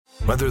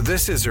Whether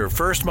this is her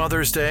first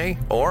Mother's Day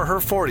or her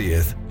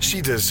 40th, she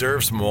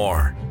deserves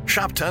more.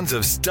 Shop tons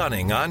of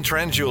stunning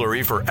on-trend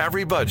jewelry for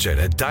every budget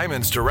at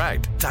Diamonds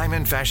Direct.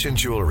 Diamond fashion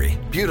jewelry,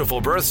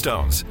 beautiful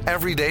birthstones,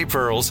 everyday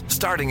pearls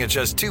starting at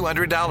just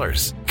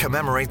 $200.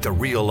 Commemorate the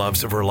real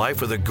loves of her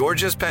life with a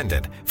gorgeous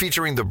pendant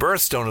featuring the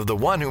birthstone of the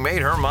one who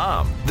made her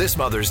mom. This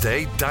Mother's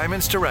Day,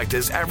 Diamonds Direct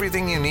is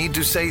everything you need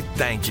to say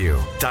thank you.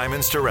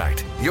 Diamonds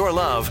Direct. Your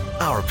love,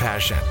 our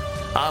passion.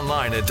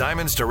 Online at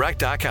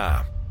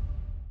diamondsdirect.com.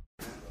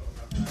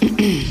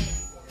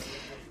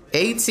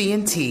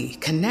 AT&T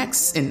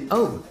connects an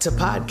ode to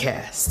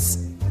podcasts.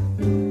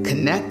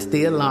 Connect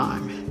the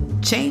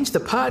alarm. Change the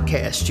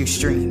podcast you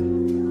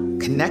stream.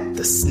 Connect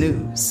the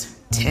snooze.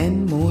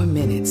 10 more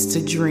minutes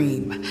to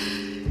dream.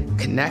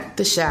 Connect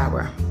the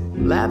shower.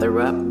 Lather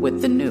up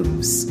with the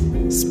news.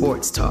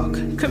 Sports talk,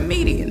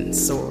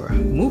 comedians, or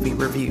movie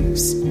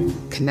reviews.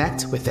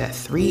 Connect with that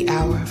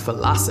 3-hour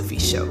philosophy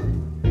show.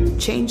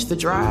 Change the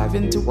drive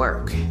into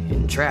work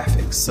in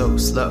traffic so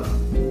slow.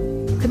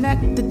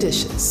 Connect the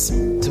dishes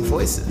to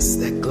voices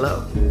that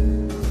glow.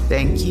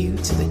 Thank you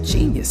to the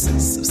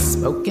geniuses of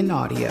spoken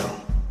audio.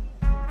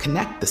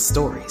 Connect the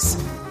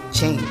stories.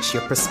 Change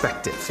your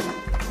perspective.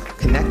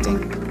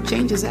 Connecting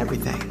changes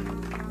everything.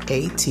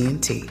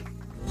 AT&T.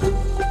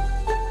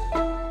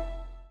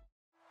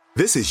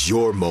 This is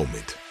your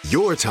moment,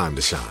 your time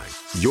to shine,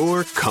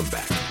 your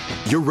comeback.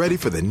 You're ready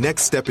for the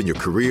next step in your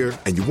career,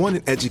 and you want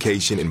an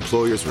education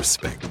employers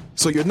respect.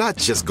 So you're not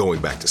just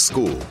going back to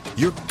school,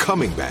 you're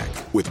coming back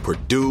with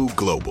Purdue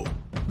Global.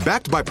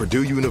 Backed by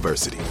Purdue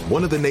University,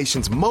 one of the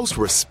nation's most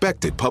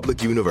respected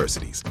public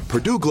universities,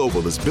 Purdue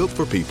Global is built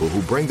for people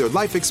who bring their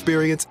life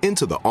experience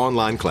into the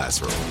online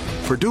classroom.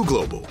 Purdue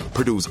Global,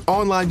 Purdue's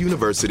online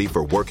university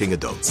for working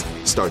adults.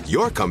 Start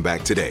your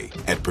comeback today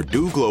at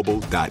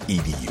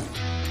purdueglobal.edu.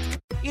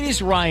 It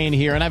is Ryan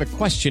here, and I have a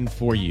question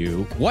for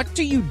you. What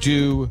do you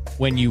do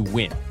when you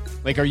win?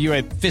 Like, are you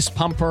a fist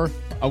pumper,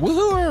 a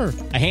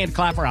woohooer, a hand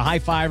clapper, a high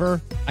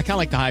fiver? I kind of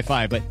like the high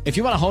five, but if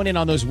you want to hone in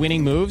on those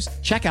winning moves,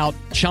 check out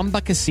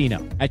Chumba Casino.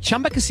 At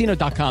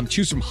ChumbaCasino.com,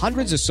 choose from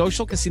hundreds of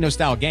social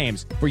casino-style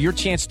games for your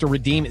chance to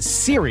redeem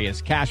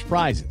serious cash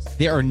prizes.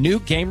 There are new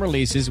game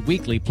releases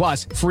weekly,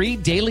 plus free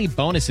daily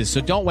bonuses.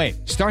 So don't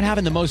wait. Start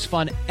having the most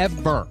fun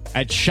ever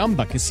at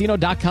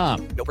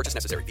ChumbaCasino.com. No purchase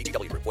necessary.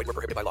 VGW. Void where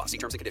prohibited by law. See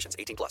terms and conditions.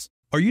 18+.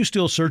 Are you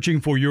still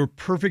searching for your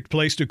perfect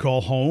place to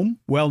call home?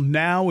 Well,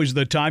 now is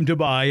the time to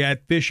buy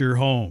at Fisher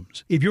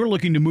Homes. If you're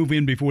looking to move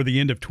in before the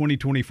end of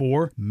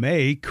 2024,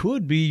 May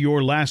could be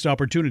your last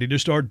opportunity to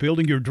start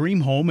building your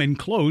dream home and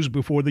close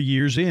before the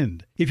year's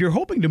end. If you're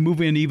hoping to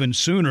move in even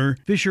sooner,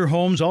 Fisher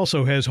Homes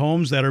also has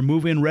homes that are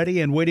move-in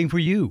ready and waiting for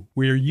you,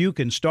 where you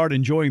can start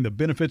enjoying the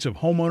benefits of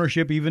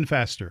homeownership even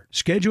faster.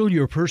 Schedule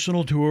your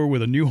personal tour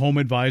with a new home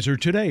advisor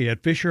today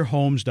at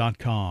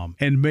FisherHomes.com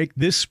and make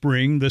this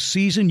spring the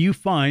season you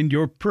find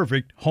your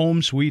perfect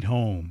home sweet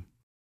home.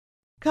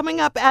 Coming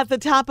up at the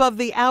top of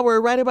the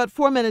hour, right about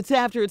 4 minutes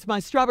after, it's my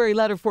strawberry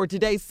letter for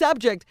today's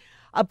subject,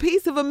 a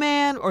piece of a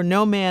man or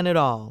no man at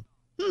all.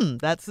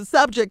 That's the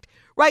subject.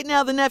 Right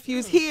now, the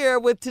nephew's here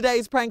with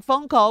today's prank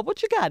phone call.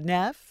 What you got,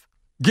 Neff?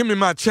 Give me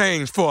my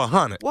change for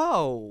 $100.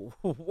 Whoa.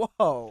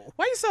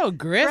 Why you so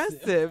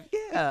aggressive?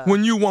 Yeah.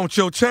 When you want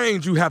your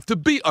change, you have to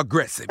be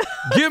aggressive.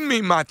 Give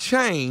me my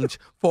change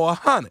for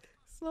 $100.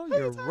 Slow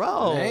your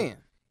roll. Man.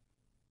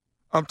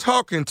 I'm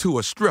talking to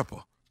a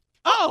stripper.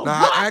 Oh.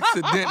 Now, I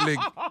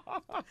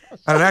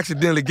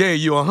accidentally gave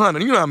you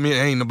 $100. You know what I mean?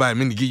 Ain't nobody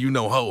meant to give you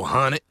no whole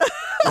 $100.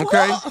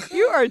 Okay?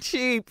 You are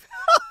cheap.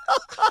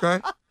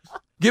 Okay?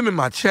 Give me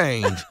my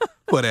change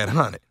for that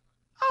 $100.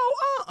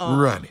 Oh,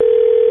 Run it.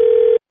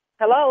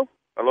 Hello?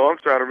 Hello, I'm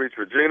trying to reach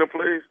Regina,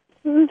 please.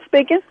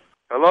 Speaking.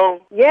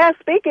 Hello? Yeah,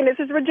 speaking. This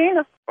is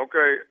Regina.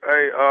 Okay,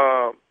 hey,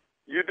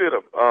 you did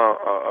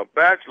a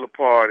bachelor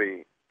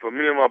party for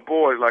me and my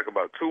boys like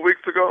about 2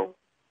 weeks ago.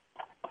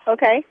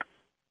 Okay.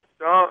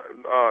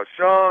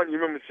 Sean, you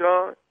remember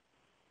Sean?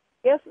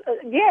 Yes,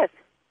 yes.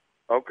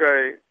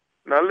 Okay.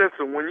 Now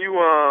listen, when you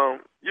was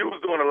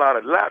doing a lot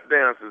of lap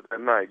dances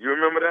that night. You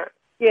remember that?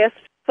 Yes.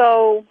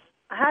 So,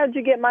 how did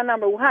you get my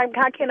number? How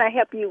can I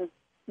help you?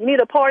 You need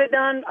a party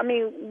done? I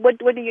mean, what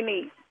do you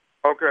need?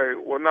 Okay.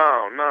 Well,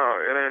 no,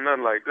 it ain't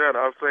nothing like that.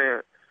 I was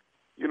saying,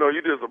 you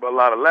did a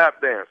lot of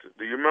lap dances.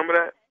 Do you remember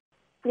that?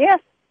 Yes.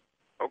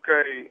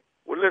 Okay.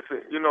 Well,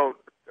 listen,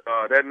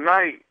 that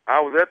night I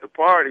was at the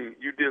party.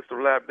 You did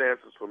some lap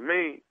dances for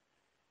me,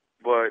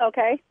 but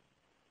okay.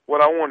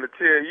 What I wanted to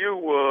tell you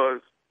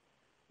was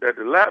that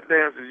the lap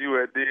dances you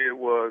had did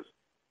was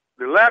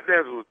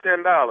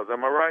 $10.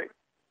 Am I right?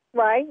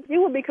 Right.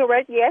 You would be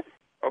correct. Yes.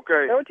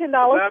 Okay. They were $10.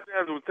 The lap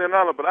dances was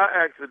 $10, but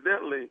I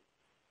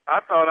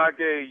thought I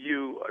gave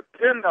you a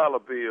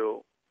 $10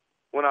 bill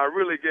when I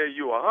really gave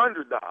you $100.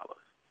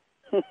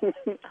 Okay.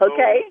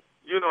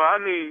 So, I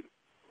need.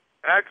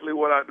 Actually,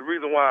 the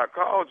reason why I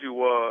called you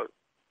was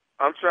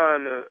I'm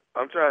trying to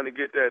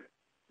get that,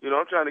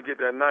 I'm trying to get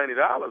that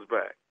 $90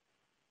 back.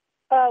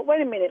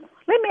 Wait a minute.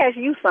 Let me ask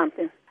you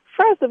something.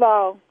 First of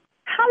all,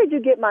 how did you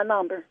get my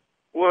number?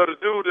 Well, the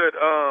dude that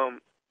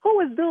Who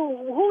is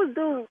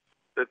dude?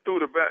 That threw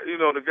the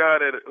guy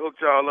that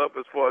hooked y'all up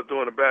as far as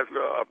doing the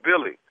bachelor,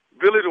 Billy.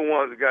 Billy the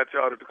ones that got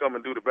y'all to come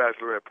and do the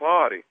bachelorette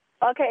party.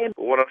 Okay.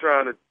 But what I'm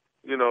trying to,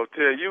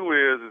 tell you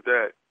is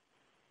that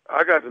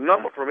I got the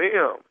number from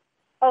him.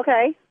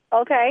 Okay.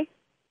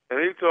 And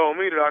he told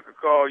me that I could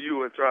call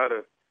you and try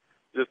to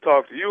just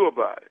talk to you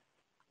about it.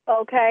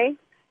 Okay.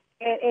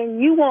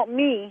 And you want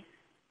me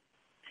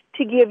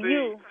to give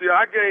you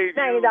I gave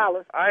 $90.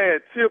 you, I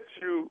had tipped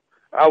you.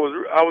 I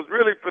was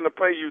really finna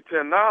pay you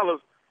 $10,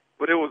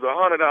 but it was a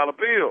 $100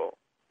 bill.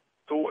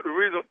 So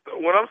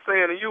what I'm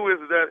saying to you is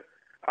that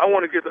I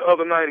want to get the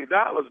other $90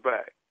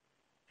 back.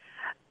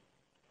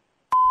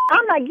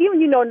 I'm not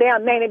giving you no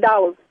damn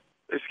 $90.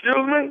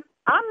 Excuse me?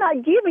 I'm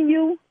not giving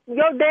you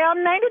your damn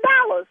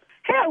 $90.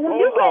 Hell, when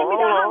you gave me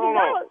the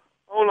 $100.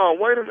 Hold on,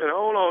 wait a minute.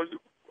 Hold on.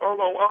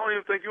 I don't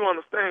even think you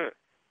understand.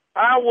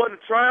 I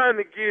wasn't trying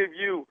to give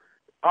you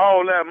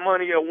all that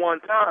money at one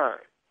time.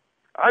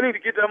 I need to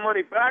get that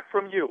money back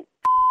from you.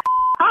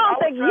 I don't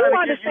think you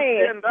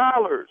understand.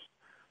 $10.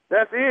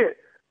 That's it.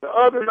 The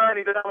other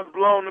 $90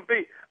 belong to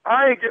me.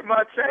 I ain't get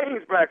my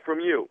change back from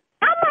you.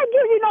 I'm not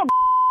giving you no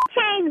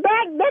change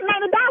back. That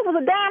 $90 was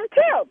a damn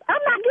tip.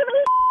 I'm not giving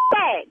you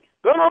back.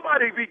 Don't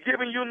nobody be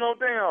giving you no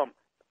damn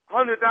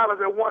 $100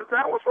 at one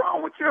time. What's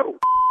wrong with you?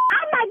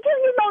 I'm not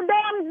giving you no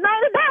damn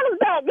 $90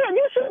 back. Yeah,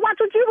 you should watch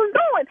what you was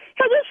doing.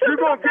 You're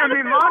going to give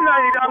me my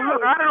 $90.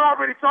 Look, I done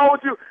already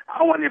told you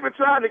I wasn't even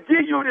trying to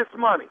give you this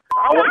money.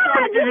 I was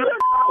trying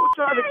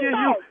to give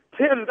you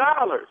 $10.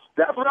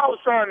 That's what I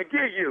was trying to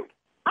give you.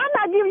 I'm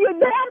not giving you a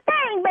damn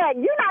thing back.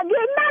 You're not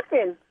getting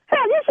nothing.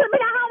 Hell, you should be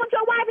at home with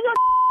your wife and your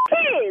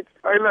kids.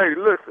 Hey, lady,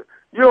 listen.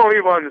 You don't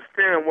even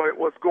understand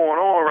what's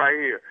going on right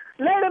here.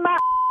 Lady,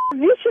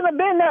 you should have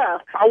been there.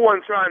 I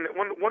wasn't trying to,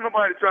 when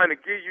nobody trying to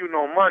give you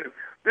no money.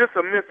 This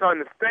a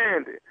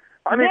misunderstanding.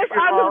 I need to get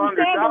my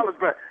 $100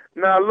 back.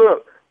 Now,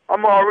 look,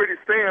 I'm already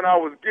saying I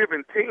was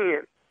giving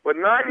 10, but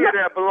 90 of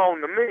that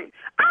belonged to me.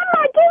 I'm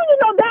not giving you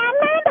no damn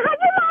man.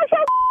 Have you lost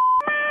your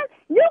mind?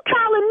 You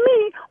calling me,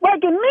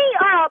 waking me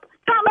up,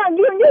 talking about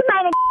giving you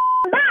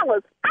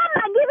 $90. I'm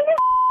not giving you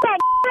that.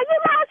 Have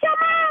you lost your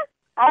mind?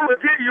 I'm going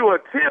to give you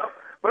a tip,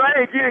 but I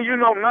ain't giving you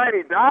no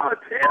 $90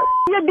 tip.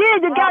 You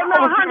did. You got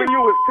no $100. I was giving you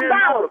was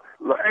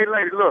 $10. Look, hey,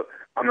 lady, look.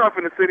 I'm not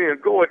going to sit here and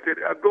go at it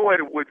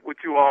with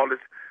you all this.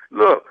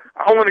 Look,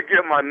 I want to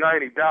get my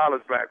 $90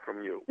 back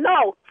from you.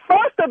 No.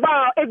 First of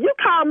all, if you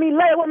call me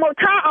later one more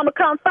time, I'm going to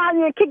come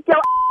find you and kick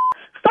your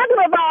Second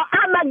of all,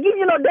 I'm not giving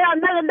you no damn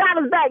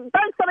 $90 back.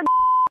 Thanks for the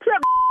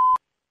tip.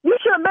 You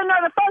should have been there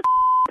in the first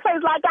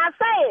place like I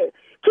said.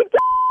 Keep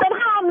your at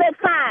home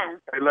next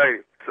time. Hey,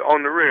 lady,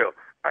 on the real,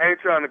 I ain't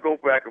trying to go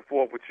back and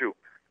forth with you.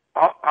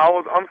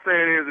 I'm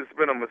saying it's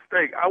been a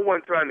mistake. I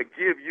wasn't trying to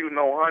give you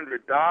no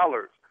 $100.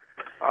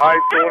 All right,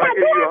 so when I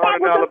give you a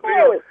 $100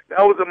 bill,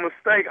 that was a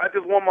mistake. I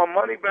just want my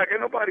money back.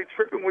 Ain't nobody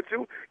tripping with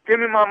you. Give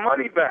me my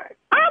money back.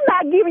 I'm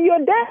not giving you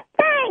a damn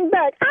thing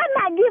back. I'm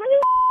not giving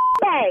you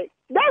back.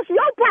 That's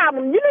your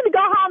problem. You need to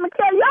go home and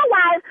tell your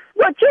wife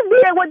what you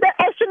did with the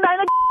extra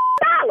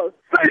 $90.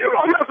 So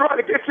you're trying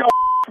to get your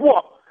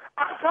whooped.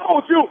 I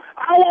told you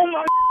I want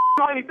my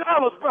 $90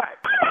 back.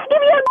 I'm not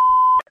giving you a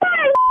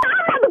thing.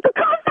 I'm not going to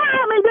come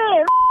find me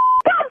then.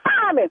 Come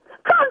find me.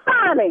 Come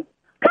find me.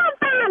 Come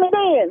find me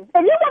then.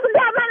 If you want to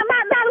get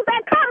 $90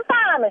 back, come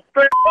find me.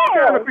 I'm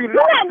trying to be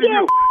nice to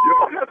you.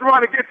 You're not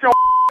trying to get your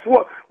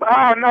whooped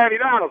behind $90.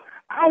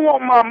 I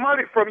want my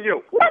money from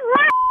you. What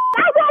money?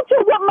 I want you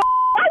with my.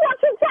 I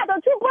want you to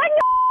don't you bring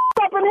your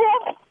up in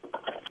here.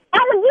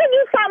 I'm going to give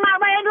you something.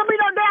 I ain't going to be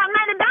no damn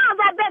 $90.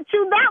 I bet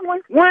you that one.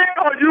 When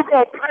are you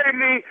going to pay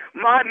me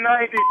my $90?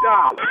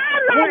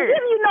 I'm not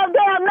giving you no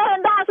damn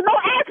 $90. So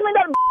don't ask me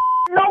that.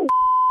 No,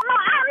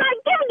 I'm not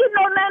giving you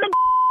no $90.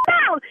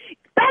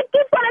 Thank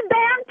you for the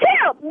damn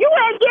tip. You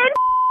ain't getting.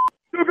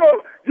 You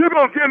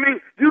gonna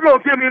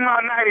give me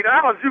my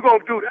 $90? You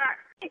gonna do that?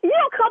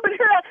 You come in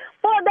here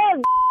for that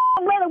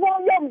really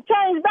want your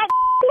change back.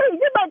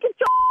 Please, you better get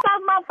your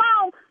off my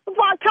phone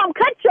before I come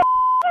cut your.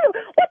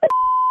 What the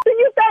do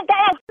you think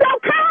I am?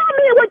 Don't call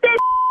me with this.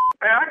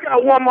 Hey, I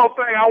got one more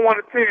thing I want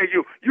to tell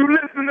you. You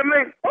listen to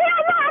me? Yeah,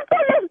 no, I'm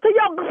still listening to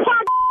your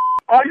podcast.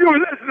 Are you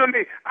listening to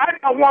me? I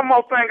got one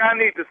more thing I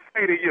need to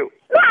say to you.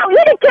 No,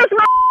 you can kiss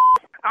my.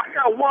 I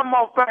got one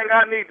more thing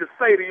I need to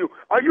say to you.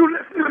 Are you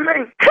listening to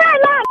me? Hell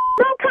no,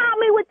 don't call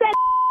me with that.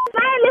 I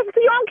ain't listening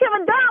to you. I don't give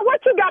a damn what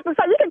you got to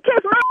say. You can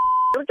kiss my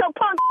with your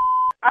punk.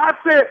 I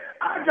said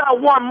I got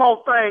one more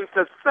thing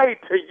to say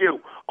to you.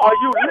 Are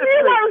you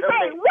listening to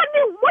me?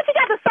 What you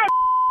got to say?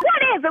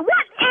 What is it?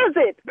 What is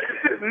it?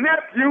 This is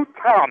Nephew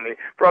Tommy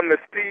from the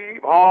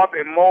Steve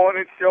Harvey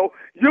Morning Show.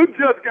 You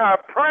just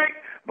got pranked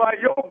by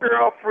your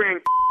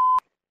girlfriend.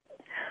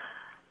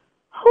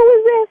 Who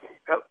is this?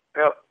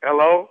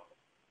 Hello?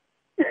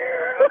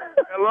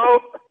 Hello?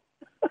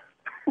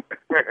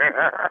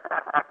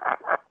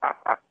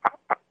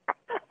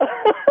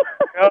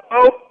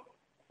 Hello?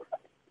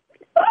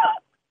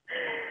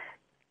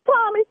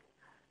 Tommy.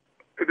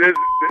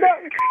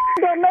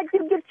 They'll make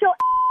you get your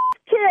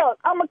killed.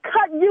 I'm going to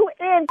cut you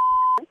in.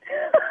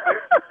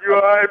 You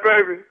all right,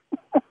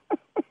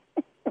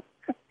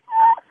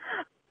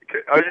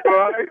 Are you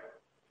all right?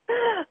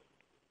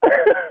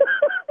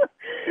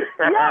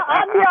 Yeah,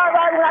 I'll be all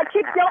right when I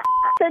kick your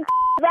ass and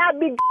I'll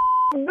be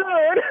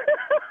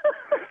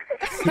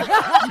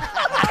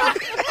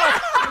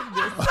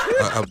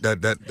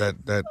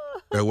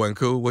That wasn't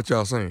cool. What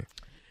y'all saying?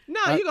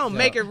 No, you gonna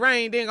make it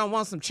rain, then gonna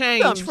want some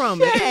change from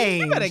me.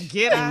 You better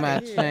get out my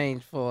of here.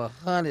 change for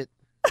 100.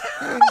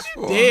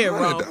 Dead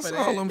wrong That's for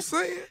all that. I'm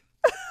saying.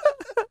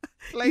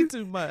 Play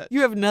too much.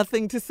 You have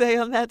nothing to say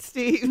on that,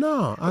 Steve?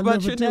 No, I about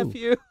never your do.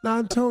 nephew? No,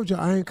 I told you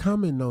I ain't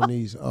coming on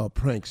these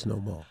pranks no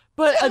more.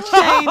 But a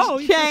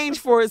change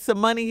for some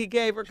money he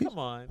gave her. Come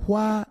on.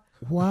 Why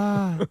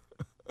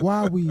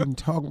are we even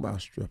talking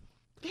about stripping?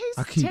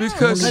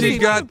 Because she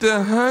got the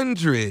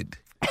 100.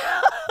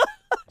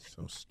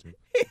 So stupid.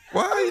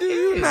 Why do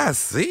you not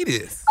see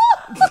this?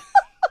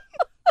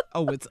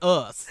 Oh, it's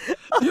us.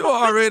 You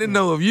already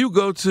know if you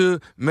go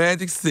to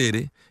Magic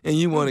City and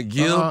you want to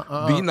give,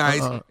 be nice.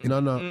 No.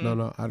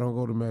 I don't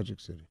go to Magic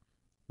City.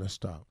 Let's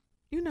stop.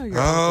 You know you're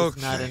just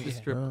not into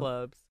strip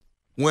clubs.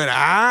 When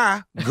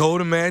I go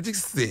to Magic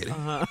City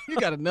You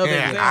got another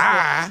and example.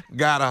 I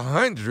got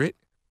 100,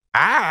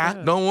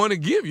 I don't want to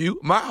give you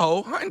my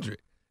whole 100.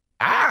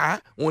 I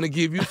want to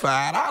give you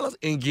 $5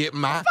 and get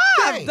my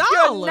thing.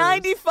 Your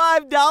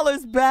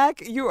 $95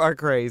 back? You are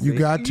crazy. You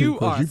got to,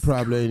 because you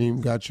probably ain't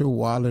even got your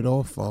wallet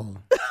or phone.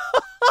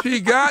 She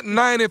got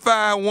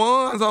 95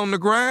 ones on the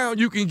ground.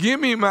 You can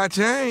give me my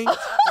change.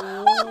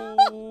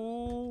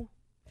 Ooh.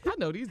 I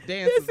know these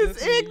dancers. This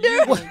is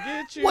ignorant.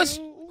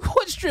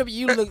 What strip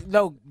you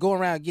go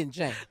around getting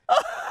changed?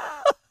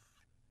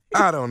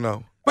 I don't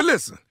know. But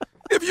listen,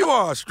 if you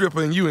are a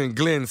stripper and you in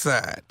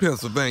Glenside,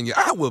 Pennsylvania,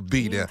 I will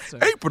be there.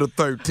 April the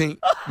 13th,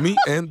 me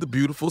and the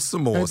beautiful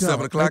Samoa,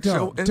 7 o'clock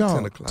show and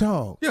 10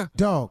 o'clock.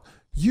 Dog,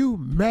 you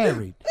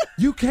married.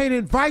 You can't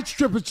invite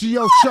strippers to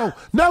your show.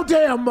 No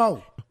damn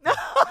more.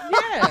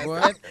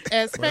 Yes,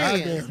 as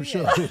fans. Damn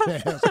sure.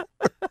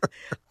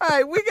 All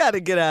right, we got to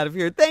get out of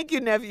here. Thank you,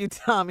 nephew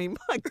Tommy.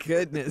 My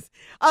goodness.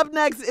 Up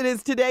next, it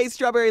is today's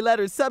Strawberry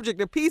Letter subject,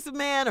 a piece of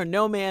man or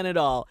no man at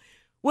all.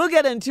 We'll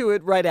get into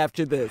it right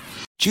after this.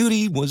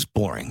 Judy was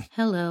boring.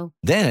 Hello.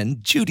 Then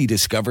Judy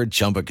discovered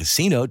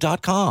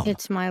ChumbaCasino.com.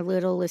 It's my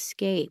little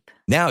escape.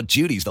 Now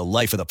Judy's the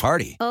life of the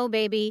party. Oh,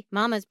 baby,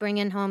 mama's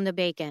bringing home the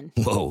bacon.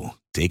 Whoa,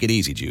 take it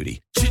easy,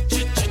 Judy.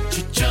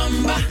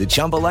 The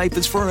Chumba life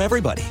is for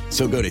everybody.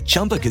 So go to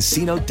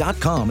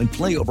ChumbaCasino.com and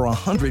play over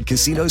 100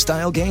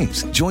 casino-style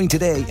games. Join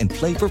today and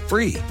play for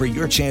free for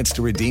your chance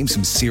to redeem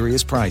some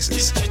serious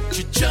prizes.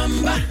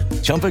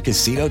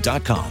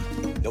 ChumbaCasino.com.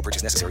 No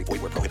purchase necessary.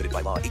 Void where prohibited by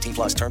law. 18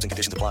 plus terms and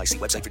conditions apply. See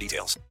website for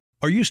details.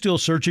 Are you still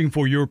searching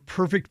for your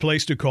perfect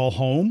place to call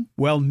home?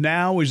 Well,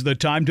 now is the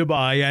time to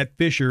buy at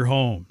Fisher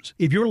Homes.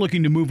 If you're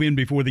looking to move in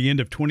before the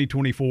end of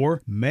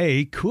 2024,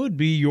 May could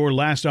be your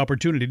last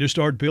opportunity to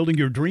start building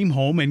your dream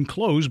home and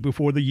close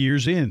before the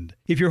year's end.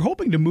 If you're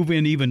hoping to move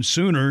in even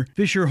sooner,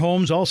 Fisher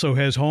Homes also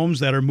has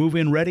homes that are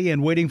move-in ready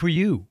and waiting for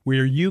you,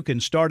 where you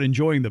can start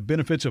enjoying the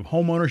benefits of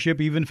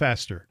homeownership even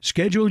faster.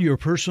 Schedule your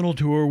personal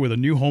tour with a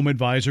new home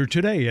advisor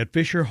today at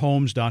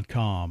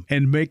FisherHomes.com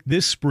and make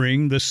this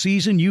spring the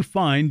season you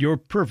find your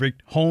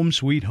perfect home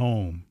sweet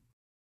home.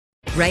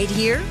 Right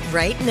here,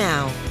 right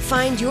now.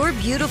 Find your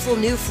beautiful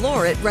new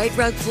floor at Right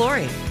Rug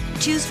Flooring.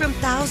 Choose from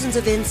thousands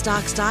of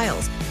in-stock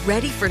styles,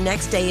 ready for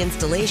next day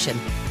installation,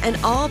 and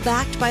all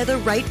backed by the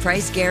right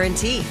price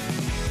guarantee.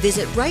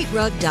 Visit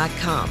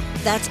rightrug.com.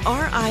 That's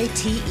RITERUG.com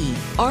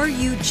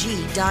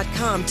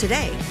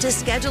today to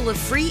schedule a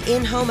free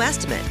in-home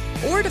estimate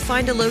or to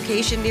find a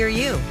location near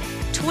you.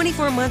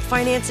 24-month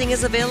financing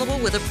is available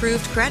with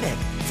approved credit.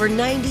 For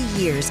 90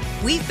 years,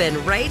 we've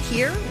been right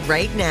here,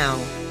 right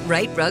now.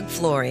 Right Rug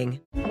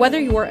Flooring. Whether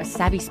you're a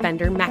savvy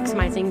spender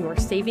maximizing your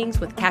savings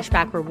with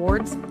cashback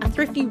rewards, a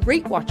thrifty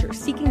rate watcher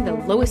seeking the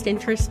lowest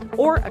interest,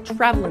 or a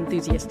travel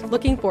enthusiast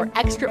looking for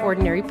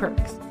extraordinary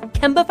perks,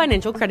 Kemba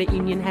Financial Credit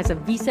Union has a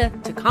visa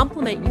to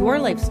complement your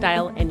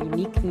lifestyle and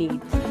unique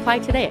needs. Apply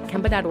today at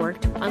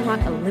Kemba.org to unlock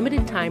a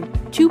limited time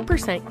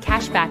 2%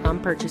 cash back on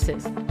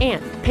purchases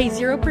and pay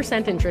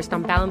 0% interest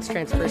on balance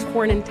transfers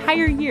for an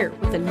entire year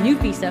with a new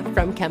visa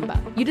from Kemba.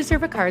 You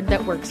deserve a card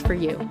that works for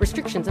you.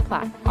 Restrictions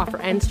apply. Offer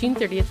ends June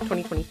 30th,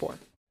 2024.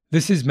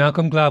 This is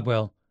Malcolm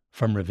Gladwell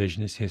from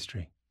Revisionist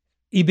History.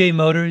 eBay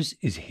Motors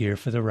is here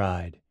for the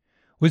ride.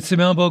 With some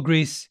elbow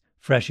grease,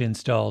 fresh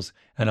installs,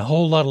 and a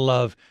whole lot of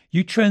love,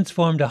 you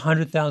transformed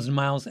 100,000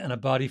 miles and a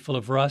body full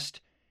of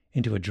rust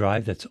into a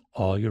drive that's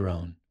all your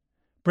own.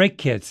 Brake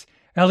kits,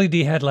 LED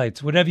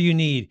headlights, whatever you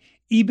need,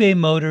 eBay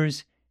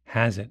Motors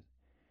has it.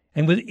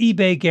 And with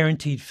eBay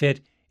Guaranteed Fit,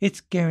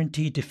 it's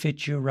guaranteed to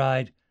fit your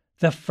ride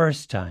the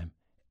first time,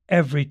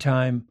 every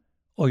time,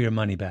 or your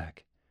money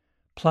back.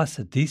 Plus,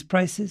 at these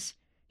prices,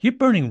 you're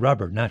burning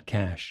rubber, not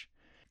cash.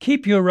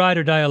 Keep your ride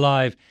or die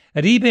alive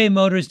at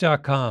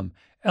ebaymotors.com.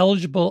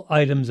 Eligible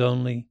items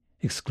only.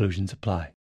 Exclusions apply.